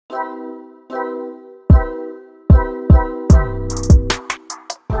What's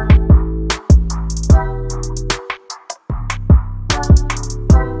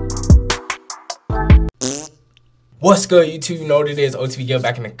good, YouTube? You know what it is. OTB Gill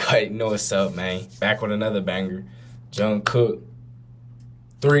back in the cut. You know what's up, man. Back with another banger. Jung Kook,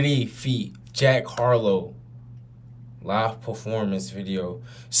 3D feat, Jack Harlow, live performance video.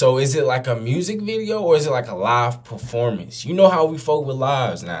 So is it like a music video or is it like a live performance? You know how we folk with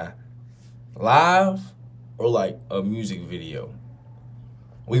lives now. Live or like a music video?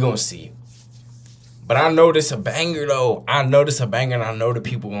 We gonna see. But I know this a banger though. I know this a banger and I know the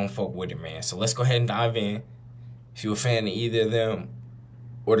people gonna fuck with it, man. So let's go ahead and dive in. If you're a fan of either of them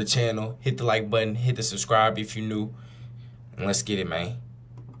or the channel, hit the like button, hit the subscribe if you're new, and let's get it, man.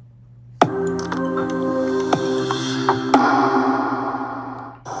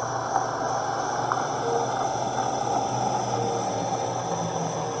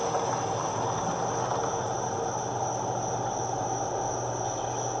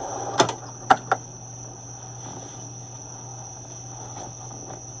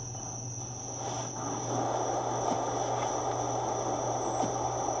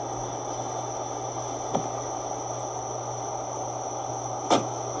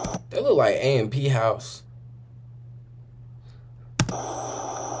 They look like A&P house.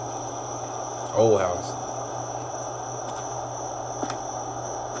 Old house.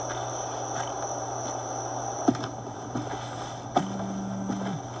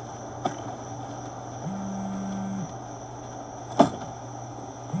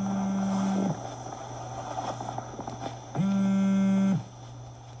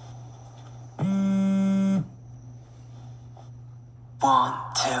 One,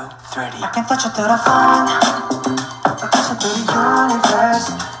 two, three. I can touch you through the phone, I touch you through the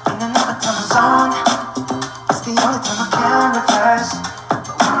universe. In another time zone, it's the only time I can reverse.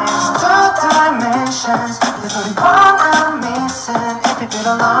 But when there's two dimensions, there's only one I'm missing. If you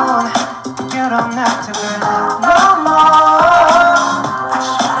feel alone, you don't have to be left no more. I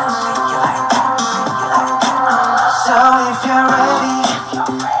just wanna see you like that, see you like that. So if you're ready,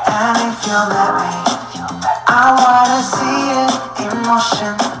 and if you'll let me, I wanna see it in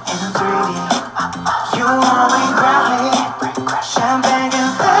motion in 3D. You only grab me, champagne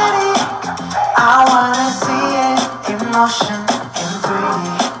confetti. I wanna see it in motion in 3D.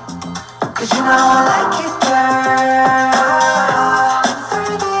 Cause you know I like it there.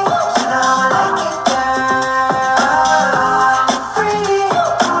 3D, you know I like it there. 3D,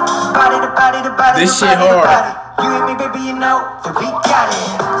 body to body to body. This shit hard. You and me, baby, you know that we got it.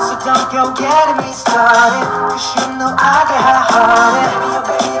 So don't go getting me started, cause you know I get hot-hearted. Baby, oh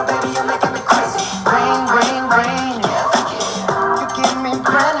baby, oh baby, you're making me crazy. Rain, rain, rain, yeah, fuck it. You give me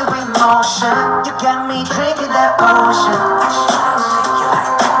brand new emotion. You got me drinking that potion. I just wanna see you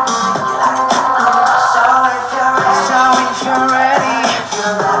like that, see you like that. So if you're ready,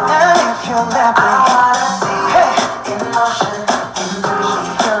 and if you're let me, I wanna see it in motion, in 3D.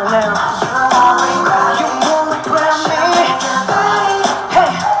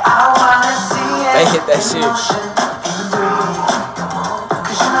 They hit that shit.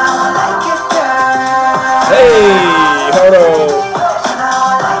 Hey, hold on.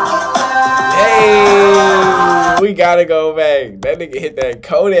 Hey, we gotta go back. That nigga hit that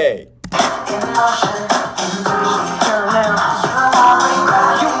Kodak.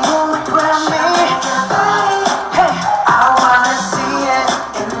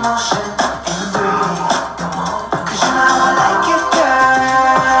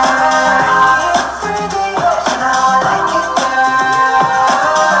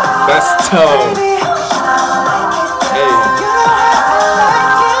 That's tough. Hey.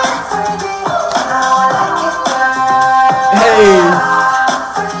 Hey.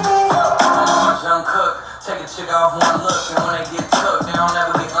 Jung Kook, take a chick off one look, and when they get took, they don't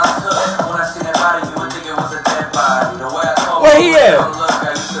ever get untook. When I see that body, you would think it was a dead body. The way I told where he at? Look,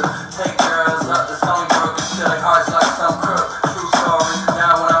 I used to take girls up to Stony Brook and shit like hearts like some crook. True story.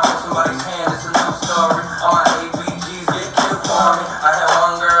 Now when I hold somebody's hand, it's a new story. All my ABGs get killed for me. I had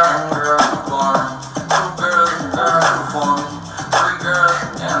one girl, too boring. Two girls, too for me. Three girls,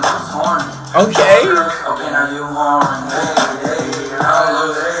 damn, who's horny? Okay. Okay, now you horny. Hey, Harlow,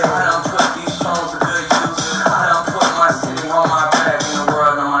 I don't put these songs to good use. I don't put my city on my back in the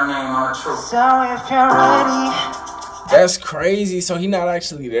world on my name on the truth. So if you're ready. That's crazy. So he not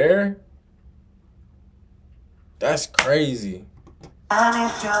actually there? That's crazy. And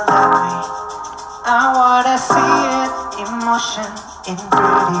if you let me, I wanna see it in motion in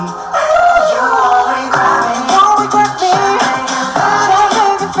 3D. You always grab me,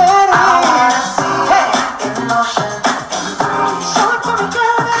 champagne confetti. I wanna see it in motion in 3D. Show it to me,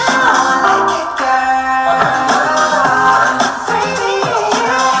 girl.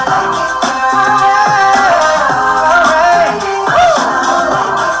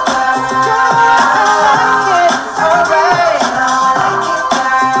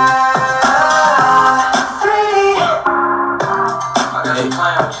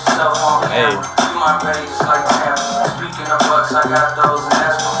 got those, and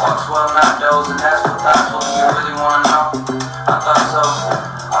that's for fucks, well, not those, and that's for thoughts. Well, do you really wanna know? I thought so.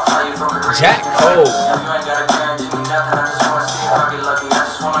 I'll fly you from Korea. Jack Cole. You ain't gotta guarantee me nothing. I just wanna see if I get lucky. I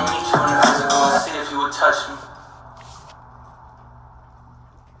just wanna meet you in the physical and see if you would touch me.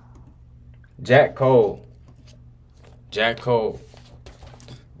 Jack Cole. Jack Cole.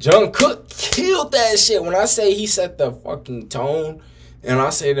 Jung Kook killed that shit. When I say he set the fucking tone, and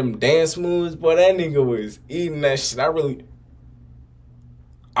I say them dance moves, boy, that nigga was eating that shit. I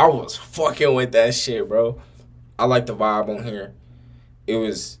was fucking with that shit, bro. I like the vibe on here. It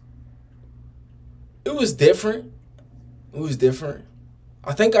was different. It was different.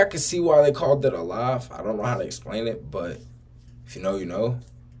 I think I could see why they called it Alive. I don't know how to explain it, but if you know, you know.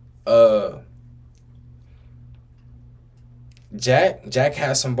 Jack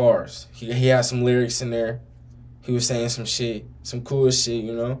had some bars. He had some lyrics in there. He was saying some shit, some cool shit,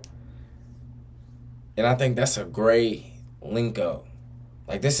 you know. And I think that's a great link up.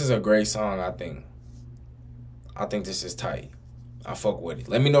 Like, this is a great song, I think. I think this is tight. I fuck with it.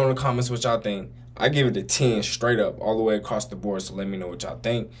 Let me know in the comments what y'all think. I give it a 10 straight up all the way across the board, so let me know what y'all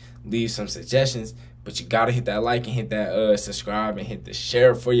think. Leave some suggestions, but you gotta hit that like and hit that subscribe and hit the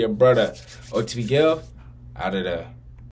share for your brother. OTV Give, out of the